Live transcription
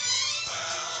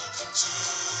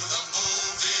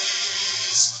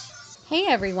Hey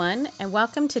everyone, and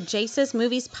welcome to Jace's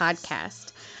Movies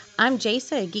Podcast. I'm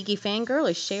Jace, a geeky fangirl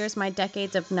who shares my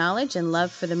decades of knowledge and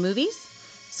love for the movies.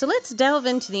 So let's delve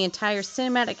into the entire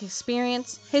cinematic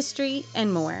experience, history,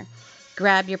 and more.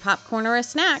 Grab your popcorn or a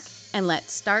snack, and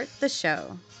let's start the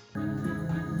show.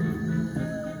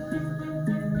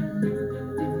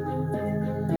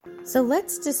 So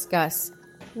let's discuss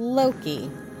Loki,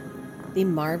 the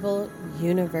Marvel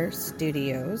Universe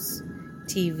Studios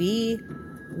TV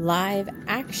live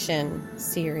action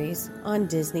series on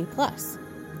Disney+.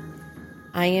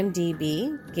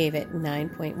 IMDb gave it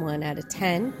 9.1 out of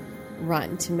 10.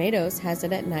 Rotten Tomatoes has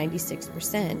it at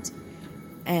 96%.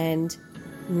 And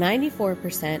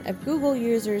 94% of Google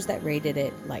users that rated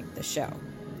it liked the show.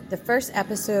 The first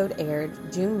episode aired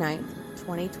June 9th,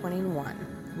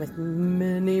 2021, with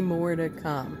many more to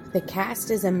come. The cast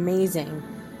is amazing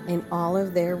in all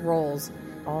of their roles.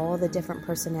 All the different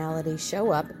personalities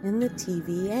show up in the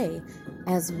TVA,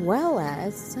 as well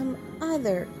as some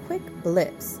other quick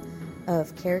blips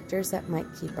of characters that might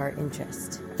keep our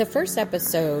interest. The first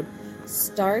episode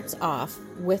starts off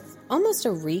with almost a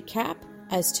recap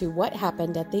as to what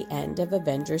happened at the end of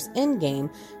Avengers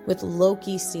Endgame with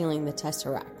Loki stealing the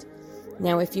Tesseract.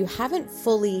 Now, if you haven't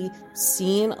fully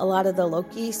seen a lot of the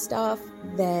Loki stuff,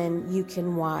 then you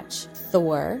can watch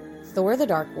Thor the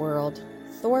Dark World,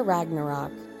 Thor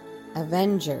Ragnarok,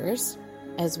 Avengers,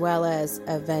 as well as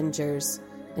Avengers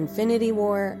Infinity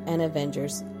War and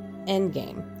Avengers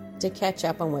Endgame to catch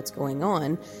up on what's going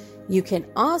on. You can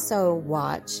also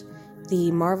watch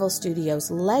the Marvel Studios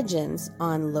Legends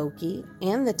on Loki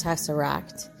and the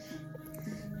Tesseract.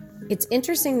 It's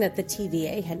interesting that the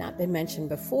TVA had not been mentioned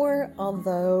before,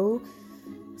 although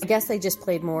I guess they just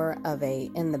played more of a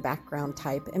in the background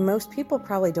type, and most people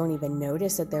probably don't even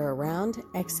notice that they're around,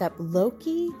 except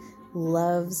Loki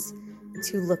loves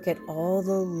to look at all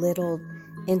the little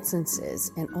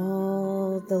instances and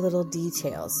all the little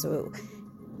details. So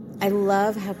I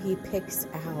love how he picks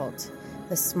out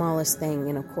the smallest thing,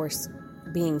 and of course,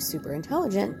 being super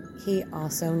intelligent, he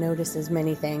also notices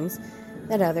many things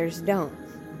that others don't.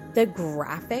 The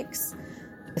graphics,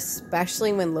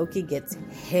 especially when Loki gets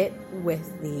hit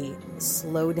with the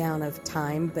slowdown of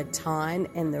time baton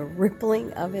and the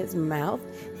rippling of his mouth,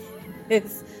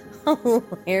 is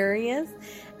hilarious,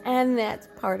 and that's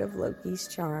part of Loki's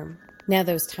charm. Now,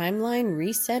 those timeline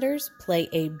resetters play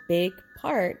a big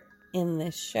part in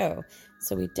this show,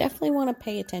 so we definitely want to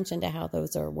pay attention to how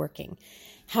those are working.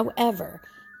 However,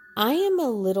 I am a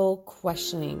little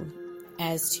questioning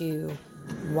as to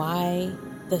why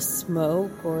the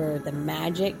smoke or the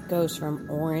magic goes from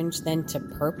orange then to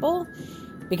purple,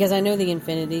 because I know the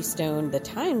Infinity Stone, the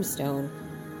Time Stone,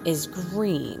 is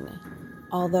green,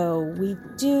 although we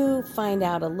do find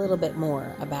out a little bit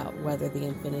more about whether the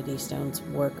Infinity Stones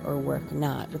work or work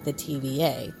not with the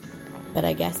TVA, but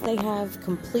I guess they have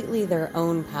completely their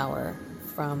own power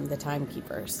from the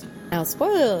Timekeepers. Now,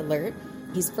 spoiler alert,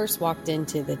 he's first walked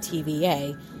into the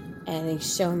TVA and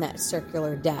he's shown that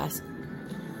circular desk.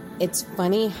 It's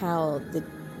funny how the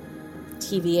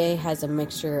TVA has a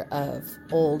mixture of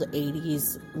old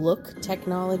 80s look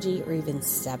technology or even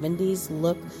 70s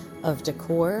look of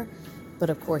decor, but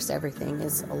of course everything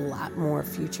is a lot more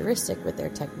futuristic with their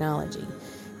technology.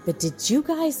 But did you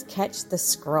guys catch the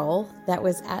scroll that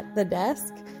was at the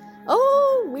desk?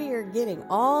 Oh, we are getting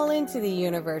all into the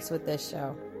universe with this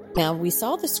show. Now, we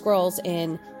saw the scrolls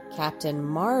in Captain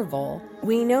Marvel.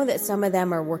 We know that some of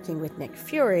them are working with Nick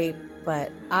Fury,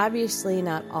 but obviously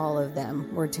not all of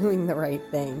them were doing the right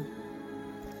thing.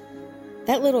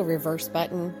 That little reverse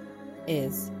button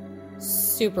is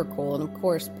super cool, and of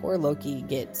course, poor Loki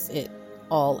gets it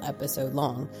all episode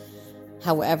long.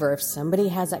 However, if somebody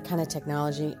has that kind of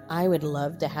technology, I would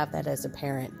love to have that as a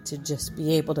parent, to just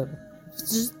be able to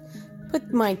just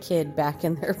put my kid back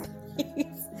in their place.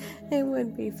 It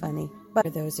would be funny. But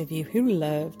for those of you who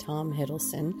love Tom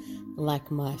Hiddleston, like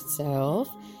myself,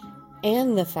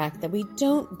 and the fact that we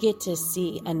don't get to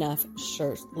see enough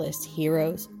shirtless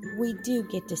heroes, we do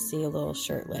get to see a little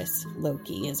shirtless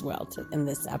Loki as well in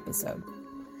this episode.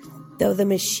 Though the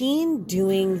machine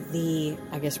doing the,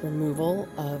 removal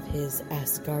of his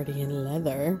Asgardian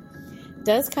leather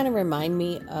does kind of remind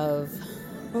me of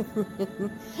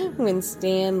when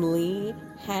Stan Lee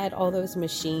had all those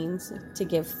machines to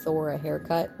give Thor a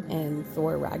haircut in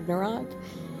Thor Ragnarok.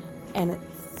 And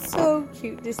it's so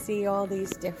cute to see all these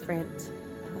different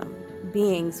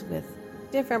beings with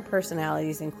different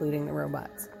personalities, including the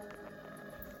robots.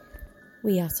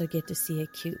 We also get to see a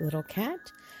cute little cat.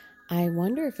 I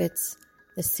wonder if it's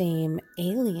the same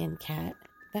alien cat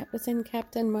that was in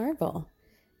Captain Marvel.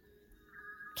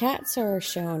 Cats are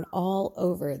shown all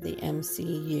over the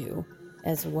MCU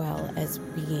as well as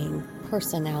being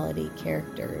personality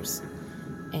characters,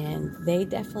 and they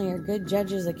definitely are good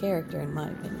judges of character in my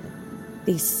opinion.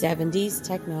 The 70s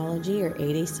technology or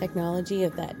 80s technology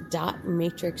of that dot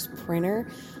matrix printer,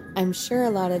 I'm sure a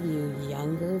lot of you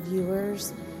younger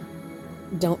viewers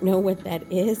don't know what that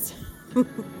is,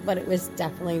 but it was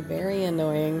definitely very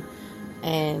annoying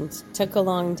and took a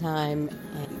long time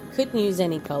and couldn't use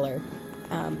any color.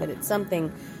 But it's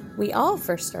something we all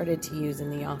first started to use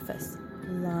in the office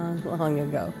long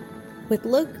ago. With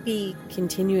Loki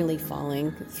continually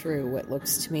falling through what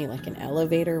looks to me like an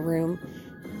elevator room,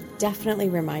 definitely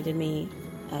reminded me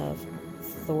of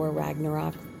Thor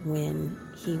Ragnarok when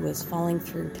he was falling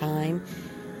through time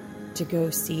to go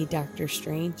see Doctor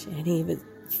Strange, and he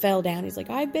fell down. He's like,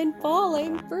 I've been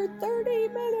falling for 30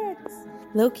 minutes.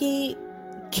 Loki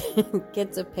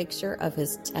gets a picture of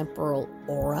his temporal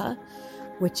aura,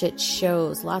 which it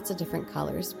shows lots of different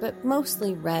colors, but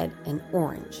mostly red and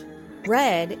orange.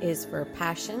 Red is for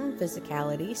passion,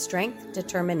 physicality, strength,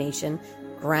 determination,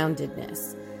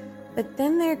 groundedness. But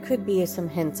then there could be some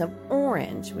hints of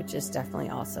orange, which is definitely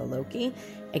also Loki.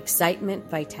 Excitement,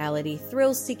 vitality,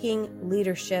 thrill-seeking,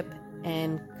 leadership,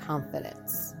 and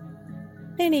confidence.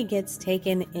 Then he gets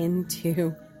taken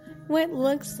into what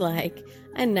looks like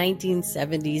a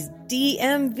 1970s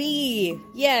DMV.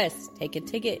 Yes, take a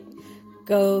ticket.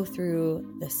 Go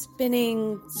through the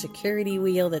spinning security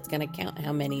wheel that's going to count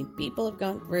how many people have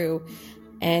gone through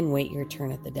and wait your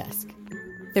turn at the desk.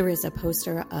 There is a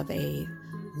poster of a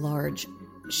large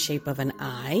shape of an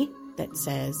eye that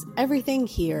says, everything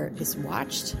here is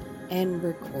watched and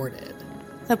recorded.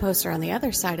 The poster on the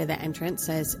other side of the entrance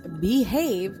says,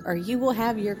 behave or you will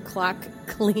have your clock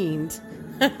cleaned.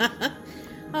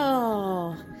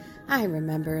 Oh, I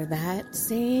remember that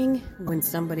saying when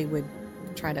somebody would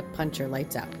try to punch your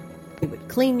lights out. You would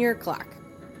clean your clock.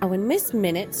 Now, when Miss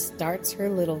Minute starts her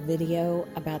little video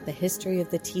about the history of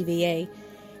the TVA,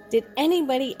 did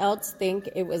anybody else think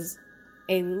it was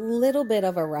a little bit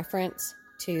of a reference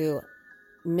to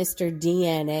Mr.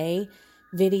 DNA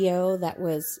video that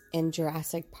was in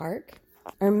Jurassic Park?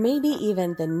 Or maybe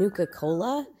even the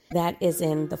Nuka-Cola that is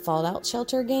in the Fallout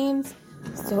Shelter games?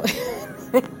 So,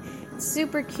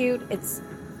 super cute. It's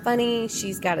funny.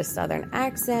 She's got a southern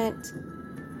accent.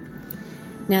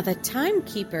 Now, the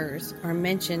Timekeepers are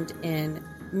mentioned in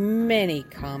many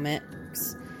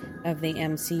comics of the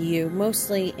MCU,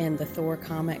 mostly in the Thor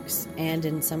comics and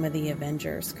in some of the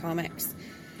Avengers comics.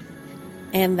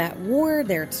 And that war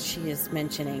there she is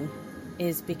mentioning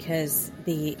is because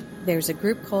there's a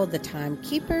group called the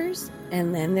Timekeepers,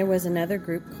 and then there was another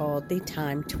group called the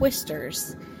Time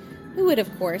Twisters, who would,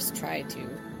 of course, try to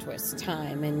twist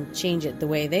time and change it the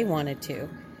way they wanted to.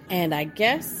 And I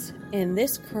guess in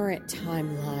this current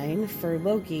timeline for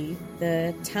Loki,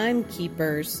 the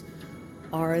Timekeepers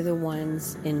are the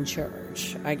ones in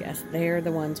charge. I guess they're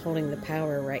the ones holding the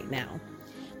power right now.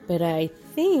 But I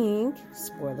think,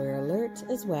 spoiler alert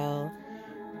as well,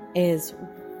 is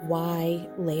why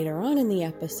later on in the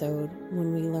episode,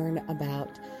 when we learn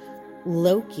about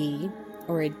Loki,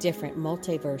 or a different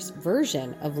multiverse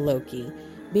version of Loki,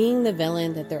 being the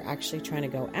villain that they're actually trying to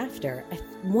go after, I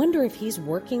wonder if he's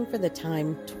working for the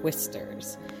Time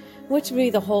Twisters, which would be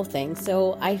the whole thing.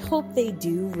 So I hope they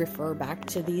do refer back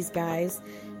to these guys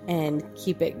and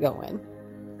keep it going.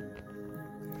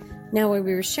 Now, when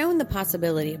we were shown the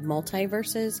possibility of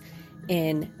multiverses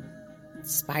in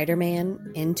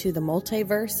Spider-Man Into the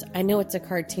Multiverse, I know it's a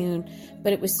cartoon,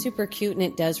 but it was super cute, and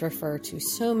it does refer to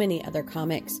so many other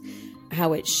comics,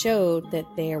 how it showed that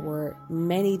there were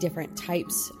many different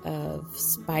types of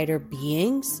spider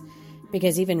beings,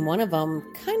 because even one of them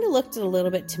kind of looked a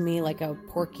little bit to me like a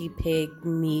Porky Pig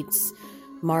meets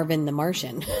Marvin the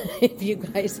Martian. If you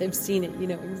guys have seen it, you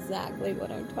know exactly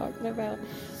what I'm talking about.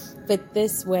 But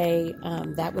this way,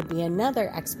 that would be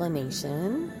another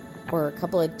explanation, or a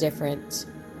couple of different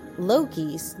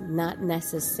Lokis, not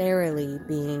necessarily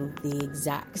being the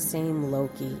exact same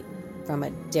Loki from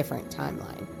a different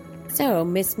timeline. So,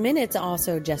 Miss Minutes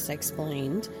also just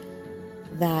explained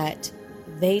that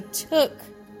they took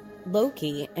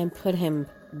Loki and put him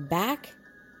back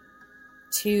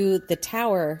to the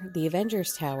tower, the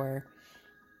Avengers Tower,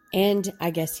 and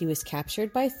I guess he was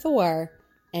captured by Thor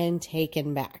and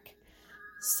taken back.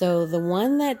 So the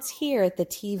one that's here at the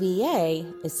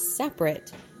TVA is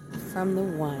separate from the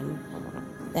one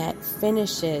that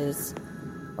finishes,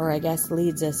 or I guess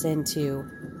leads us into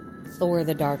Thor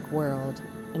the Dark World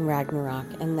in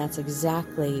Ragnarok, and that's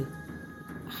exactly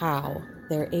how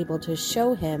they're able to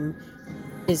show him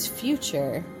his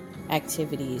future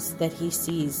activities that he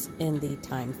sees in the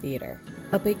Time Theater.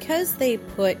 But because they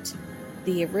put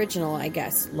the original, I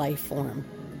guess, life form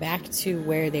back to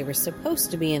where they were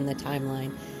supposed to be in the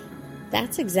timeline,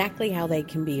 that's exactly how they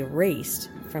can be erased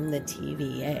from the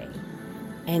TVA.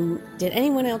 And did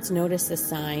anyone else notice the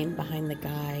sign behind the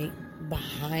guy,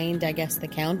 behind, I guess, the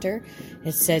counter?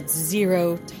 It said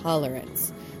 0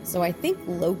 tolerance. So I think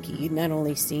Loki, not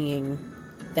only seeing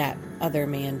that other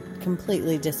man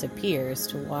completely disappear as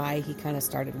to why he kind of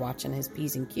started watching his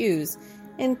P's and Q's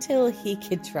until he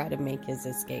could try to make his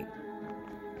escape.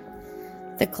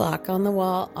 The clock on the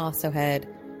wall also had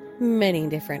many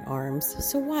different arms,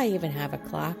 so why even have a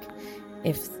clock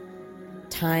if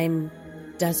time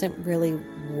doesn't really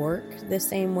work the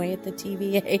same way at the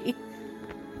TVA?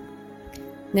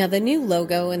 Now, the new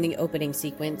logo in the opening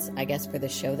sequence, I guess for the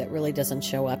show that really doesn't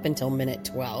show up until minute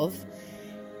 12,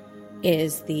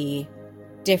 is the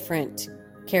different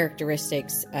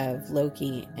characteristics of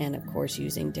Loki, and of course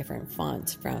using different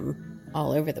fonts from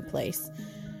all over the place.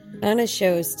 Kind of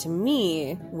shows to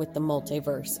me with the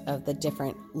multiverse of the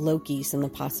different Lokis and the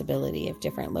possibility of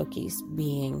different Lokis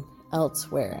being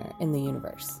elsewhere in the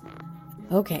universe.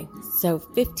 Okay, so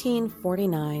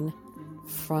 1549,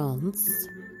 France,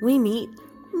 we meet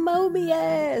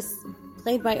Mobius,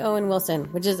 played by Owen Wilson,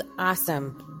 which is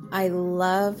awesome. I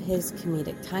love his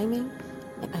comedic timing.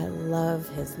 I love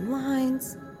his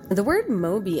lines. The word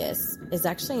Mobius is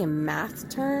actually a math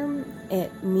term.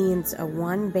 It means a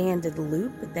one-banded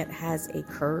loop that has a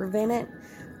curve in it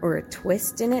or a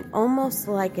twist in it, almost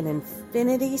like an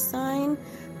infinity sign,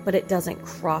 but it doesn't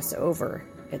cross over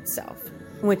itself,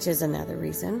 which is another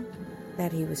reason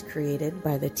that he was created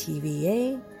by the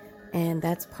TVA, and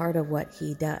that's part of what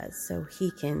he does, so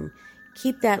he can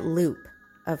keep that loop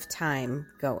of time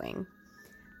going.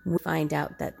 We find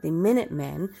out that the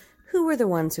Minutemen, who were the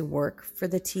ones who work for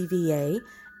the TVA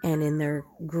and in their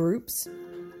groups,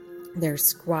 their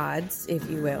squads, if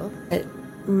you will,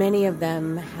 many of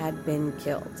them had been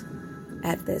killed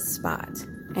at this spot.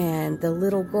 And the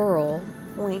little girl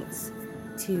points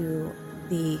to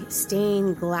the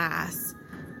stained glass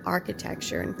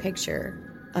architecture and picture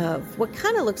of what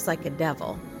kind of looks like a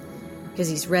devil, because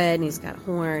he's red and he's got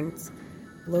horns.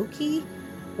 Loki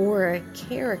or a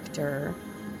character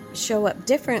show up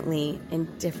differently in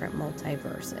different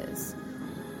multiverses.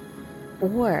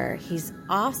 Or he's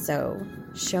also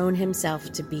shown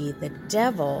himself to be the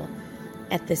devil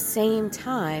at the same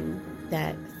time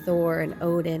that Thor and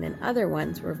Odin and other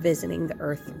ones were visiting the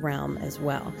Earth realm as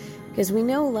well. Because we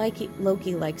know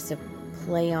Loki likes to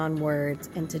play on words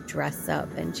and to dress up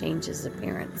and change his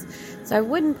appearance. So I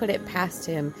wouldn't put it past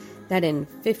him that in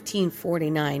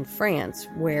 1549 France,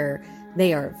 where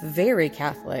they are very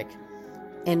Catholic,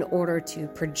 in order to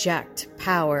project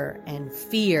power and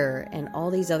fear and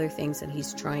all these other things that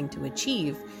he's trying to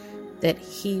achieve, that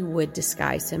he would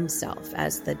disguise himself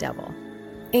as the devil.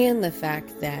 And the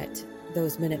fact that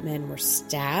those Minutemen were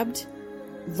stabbed,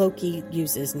 Loki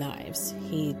uses knives.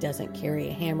 He doesn't carry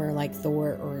a hammer like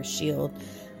Thor or a shield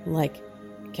like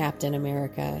Captain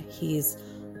America. He's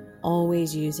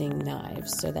always using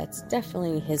knives, so that's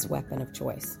definitely his weapon of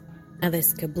choice. Now,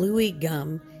 this kablooey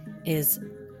gum is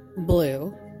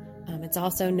blue. It's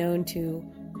also known to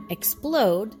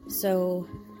explode, so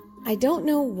I don't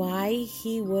know why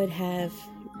he would have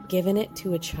given it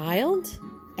to a child,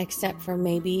 except for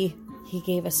maybe he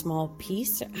gave a small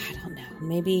piece. I don't know.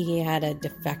 Maybe he had a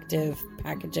defective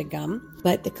package of gum.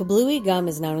 But the kablooey gum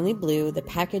is not only blue, the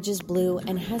package is blue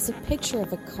and has a picture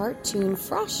of a cartoon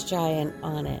frost giant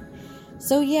on it.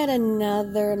 So yet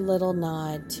another little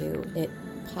nod to it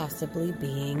possibly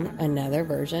being another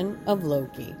version of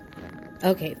Loki.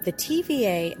 Okay, the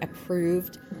TVA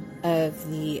approved of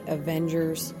the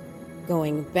Avengers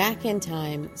going back in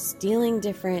time, stealing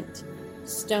different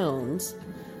stones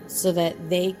so that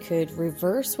they could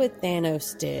reverse what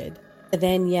Thanos did. But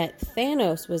then yet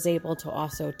Thanos was able to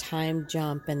also time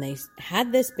jump, and they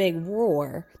had this big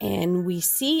war. And we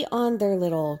see on their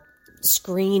little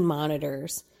screen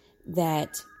monitors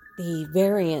that the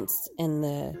variants in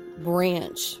the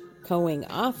branch going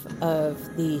off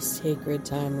of the sacred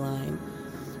timeline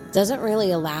doesn't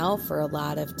really allow for a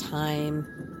lot of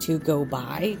time to go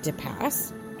by, to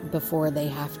pass, before they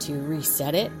have to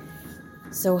reset it.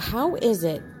 So how is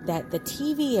it that the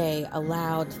TVA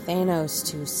allowed Thanos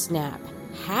to snap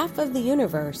half of the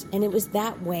universe, and it was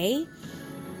that way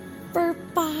for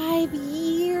 5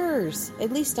 years,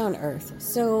 at least on Earth?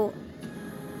 So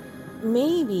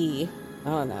maybe, I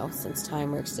don't know, since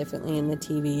time works differently in the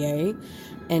TVA,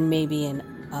 and maybe in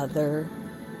other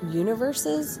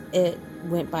universes, it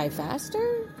went by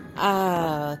faster?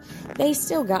 They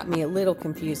still got me a little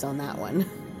confused on that one.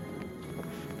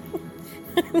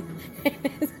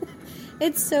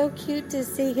 It's so cute to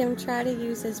see him try to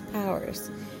use his powers.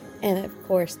 And of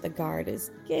course, the guard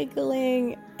is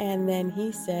giggling, and then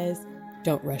he says,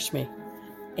 "Don't rush me."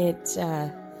 It's,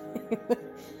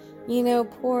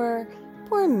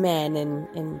 poor men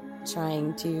and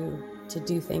trying to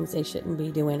do things they shouldn't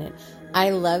be doing it.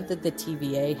 I love that the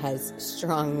TVA has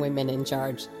strong women in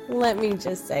charge. Let me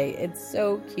just say, it's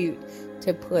so cute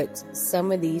to put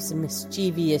some of these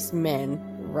mischievous men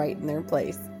right in their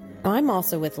place. I'm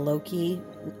also with Loki.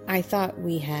 I thought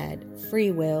we had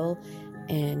free will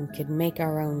and could make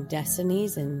our own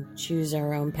destinies and choose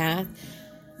our own path.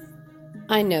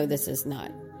 I know this is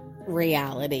not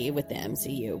reality with the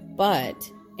MCU, but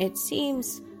it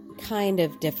seems kind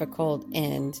of difficult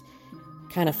and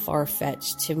kind of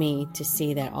far-fetched to me to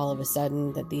see that all of a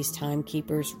sudden that these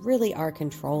timekeepers really are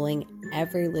controlling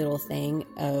every little thing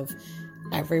of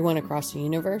everyone across the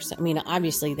universe. I mean,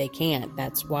 obviously they can't.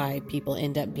 That's why people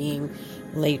end up being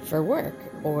late for work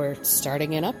or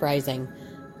starting an uprising.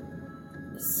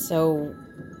 So,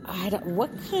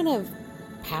 what kind of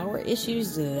power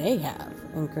issues do they have?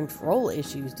 And control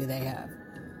issues do they have?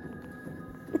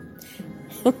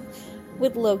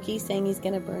 With Loki saying he's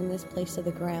going to burn this place to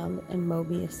the ground, and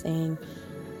Mobius saying,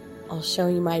 "I'll show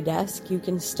you my desk, you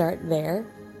can start there,"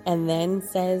 and then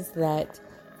says that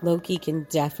Loki can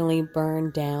definitely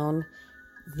burn down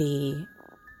the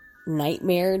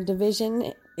Nightmare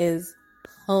Division is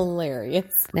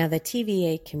hilarious. Now, the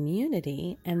TVA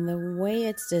community and the way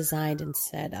it's designed and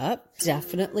set up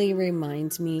definitely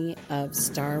reminds me of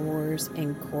Star Wars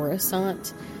and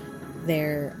Coruscant.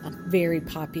 They're very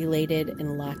populated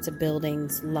and lots of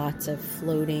buildings, lots of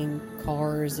floating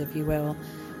cars, if you will,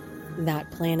 that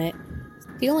planet.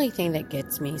 The only thing that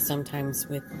gets me sometimes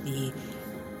with the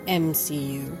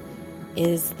MCU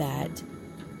is that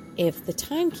if the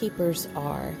timekeepers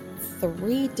are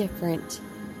 3 different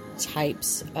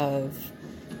types of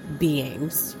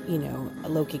beings,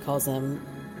 Loki calls them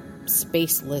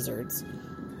space lizards,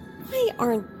 why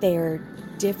aren't there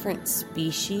different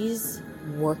species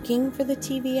working for the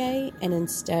TVA, and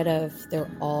instead of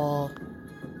they're all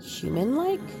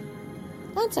human-like?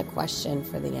 That's a question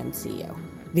for the MCU.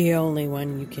 The only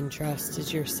one you can trust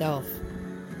is yourself.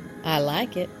 I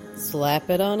like it.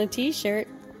 Slap it on a t-shirt.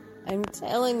 I'm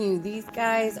telling you, these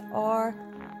guys are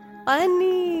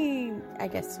funny. I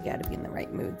guess you gotta be in the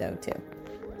right mood though too.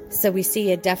 So we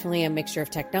see definitely a mixture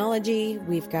of technology.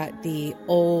 We've got the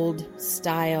old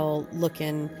style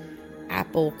looking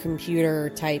Apple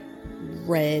computer type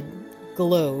red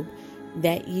globe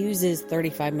that uses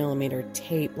 35 millimeter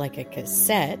tape like a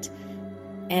cassette.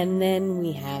 And then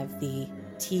we have the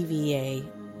TVA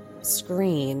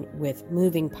screen with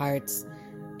moving parts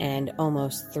and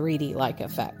almost 3D like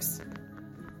effects.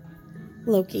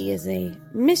 Loki is a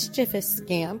mischievous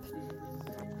scamp,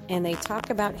 and they talk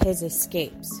about his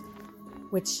escapes,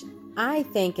 which I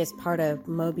think is part of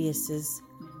Mobius's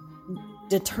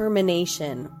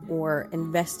determination or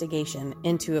investigation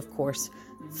into, of course,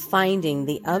 finding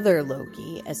the other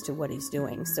Loki as to what he's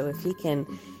doing. So if he can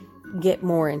get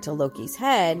more into Loki's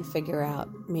head, figure out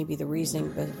maybe the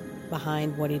reasoning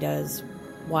behind what he does,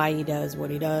 why he does what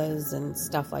he does, and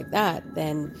stuff like that,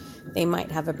 then they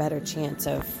might have a better chance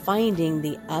of finding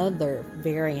the other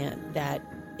variant that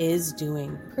is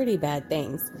doing pretty bad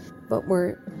things. But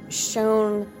we're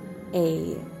shown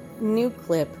a new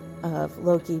clip of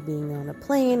Loki being on a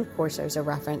plane. Of course, there's a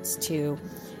reference to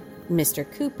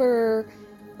Mr. Cooper.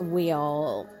 We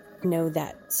all know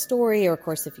that story, or of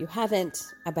course, if you haven't,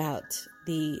 about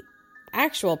the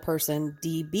actual person,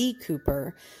 D.B.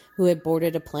 Cooper, who had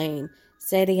boarded a plane,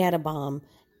 said he had a bomb,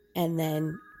 and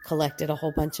then collected a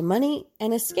whole bunch of money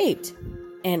and escaped.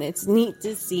 And it's neat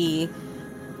to see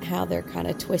how they're kind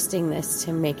of twisting this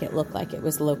to make it look like it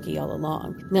was Loki all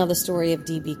along. Now, the story of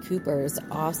D.B. Cooper is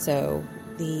also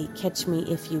the Catch Me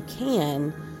If You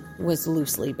Can was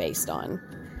loosely based on.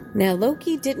 Now,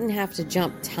 Loki didn't have to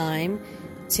jump time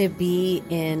to be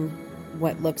in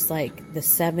what looks like the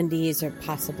 70s or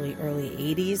possibly early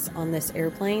 80s on this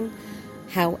airplane.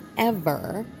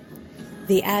 However,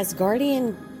 the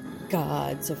Asgardian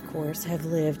gods, of course, have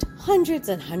lived hundreds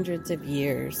and hundreds of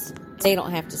years. They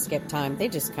don't have to skip time. They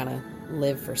just kind of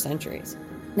live for centuries.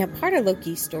 Now, part of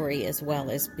Loki's story as well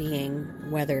is being,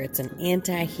 whether it's an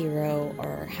anti-hero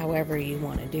or however you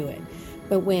want to do it.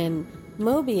 But when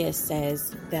Mobius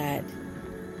says that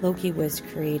Loki was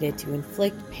created to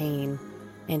inflict pain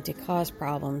and to cause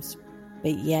problems,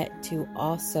 but yet to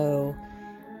also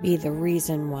be the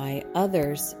reason why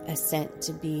others assent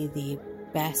to be the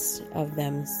best of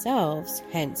themselves,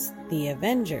 hence the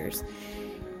Avengers.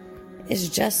 is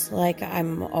just like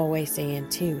I'm always saying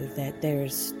too, that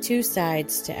there's two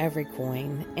sides to every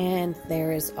coin, and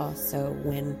there is also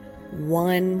when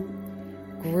one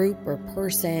group or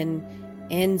person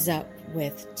ends up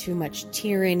with too much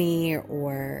tyranny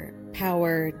or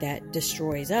power that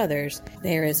destroys others,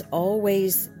 there is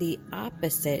always the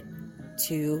opposite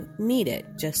to meet it,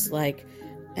 just like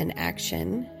an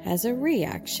action has a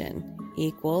reaction,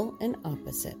 equal and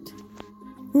opposite.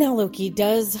 Now Loki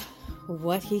does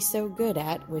what he's so good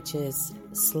at, which is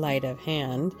sleight of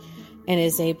hand, and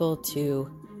is able to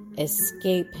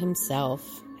escape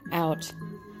himself out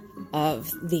of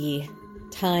the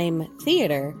time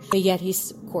theater, but yet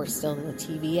he's of course still in the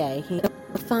TVA. He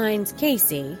finds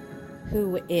Casey,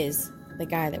 who is the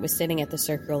guy that was sitting at the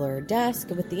circular desk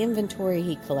with the inventory.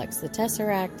 He collects the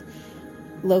Tesseract.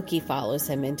 Loki follows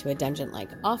him into a dungeon-like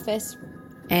office,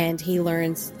 and he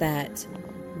learns that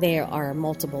there are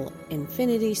multiple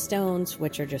Infinity Stones,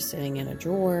 which are just sitting in a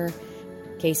drawer.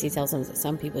 Casey tells him that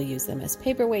some people use them as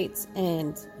paperweights,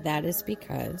 and that is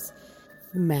because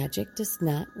magic does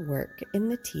not work in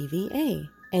the TVA.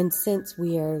 And since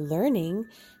we are learning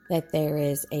that there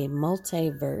is a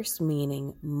multiverse,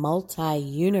 meaning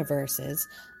multi-universes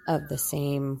of the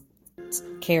same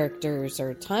characters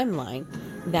or timeline,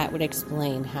 that would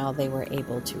explain how they were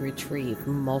able to retrieve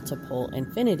multiple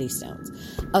Infinity Stones.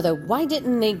 Although, why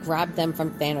didn't they grab them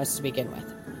from Thanos to begin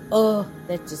with? Oh,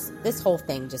 this whole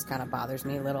thing just kind of bothers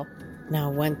me a little. Now,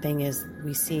 one thing is,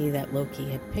 we see that Loki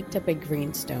had picked up a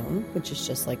green stone, which is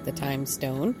just like the time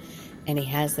stone, and he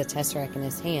has the Tesseract in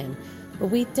his hand. But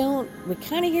we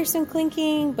kind of hear some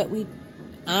clinking, but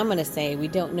I'm going to say we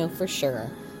don't know for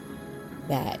sure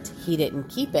that he didn't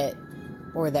keep it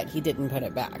or that he didn't put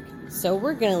it back. So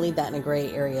we're going to leave that in a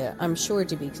gray area, I'm sure,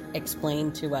 to be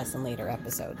explained to us in later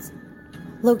episodes.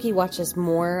 Loki watches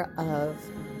more of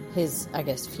his,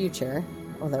 future,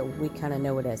 although we kind of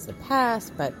know it as the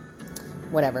past, but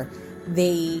whatever.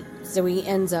 So he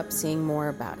ends up seeing more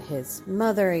about his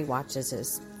mother. He watches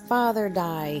his father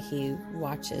die. He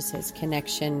watches his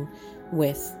connection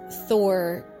with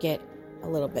Thor get a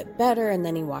little bit better, and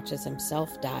then he watches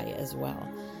himself die as well.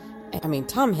 I mean,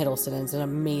 Tom Hiddleston is an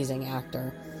amazing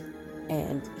actor,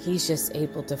 and he's just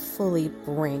able to fully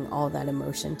bring all that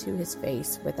emotion to his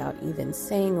face without even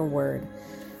saying a word.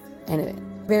 And a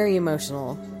very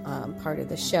emotional part of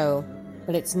the show.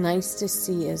 But it's nice to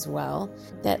see as well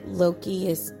that Loki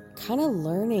is kind of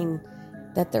learning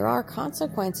that there are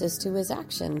consequences to his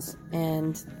actions,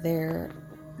 and there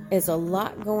is a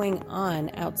lot going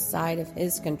on outside of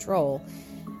his control.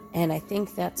 And I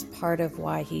think that's part of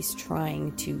why he's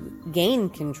trying to gain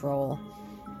control,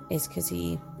 is because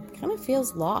he kind of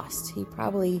feels lost. He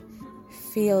probably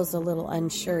feels a little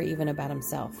unsure even about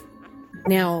himself.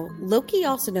 Now, Loki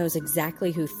also knows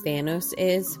exactly who Thanos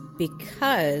is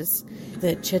because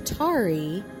the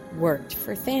Chitauri worked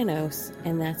for Thanos,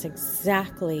 and that's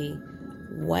exactly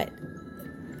what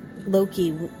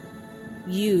Loki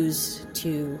used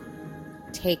to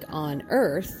take on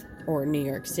Earth, or New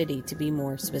York City to be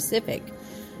more specific.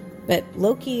 But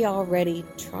Loki already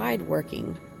tried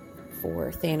working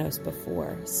for Thanos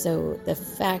before, so the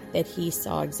fact that he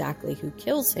saw exactly who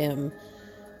kills him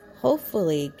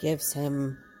hopefully gives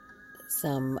him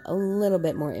a little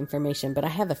bit more information. But I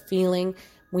have a feeling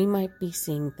we might be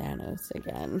seeing Thanos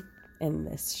again in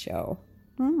this show.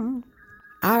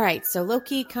 All right, so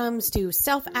Loki comes to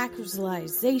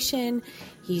self-actualization.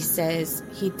 He says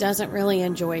he doesn't really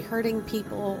enjoy hurting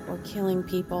people or killing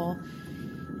people.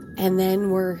 And then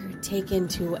we're taken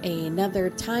to another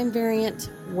time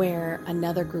variant where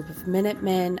another group of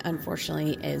Minutemen,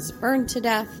 unfortunately, is burned to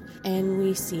death. And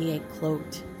we see a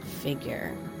cloaked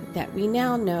figure that we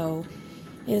now know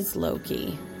is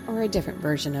Loki, or a different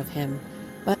version of him.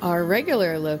 But our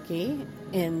regular Loki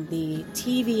in the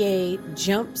TVA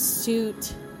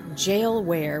jumpsuit jail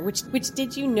wear, which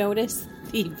did you notice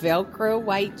the Velcro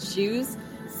white shoes?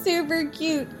 Super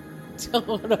cute.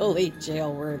 Totally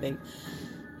jail worthy.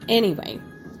 Anyway,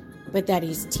 but that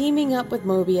he's teaming up with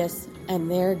Mobius,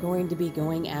 and they're going to be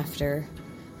going after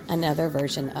another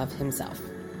version of himself.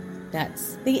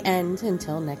 That's the end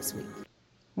until next week.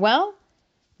 Well,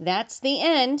 that's the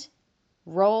end.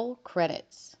 Roll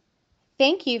credits.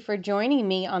 Thank you for joining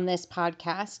me on this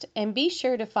podcast, and be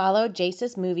sure to follow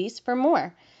Jace's Movies for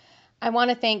more. I want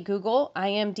to thank Google,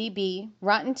 IMDb,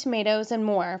 Rotten Tomatoes, and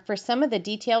more for some of the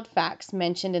detailed facts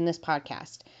mentioned in this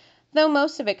podcast, though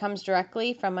most of it comes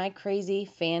directly from my crazy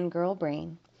fangirl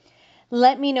brain.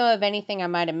 Let me know of anything I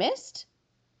might have missed,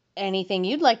 anything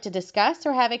you'd like to discuss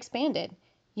or have expanded.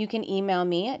 You can email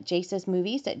me at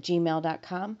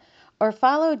jacesmovies@gmail.com or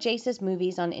follow Jace's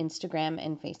Movies on Instagram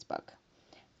and Facebook.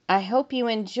 I hope you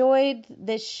enjoyed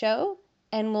this show,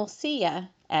 and we'll see ya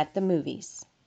at the movies.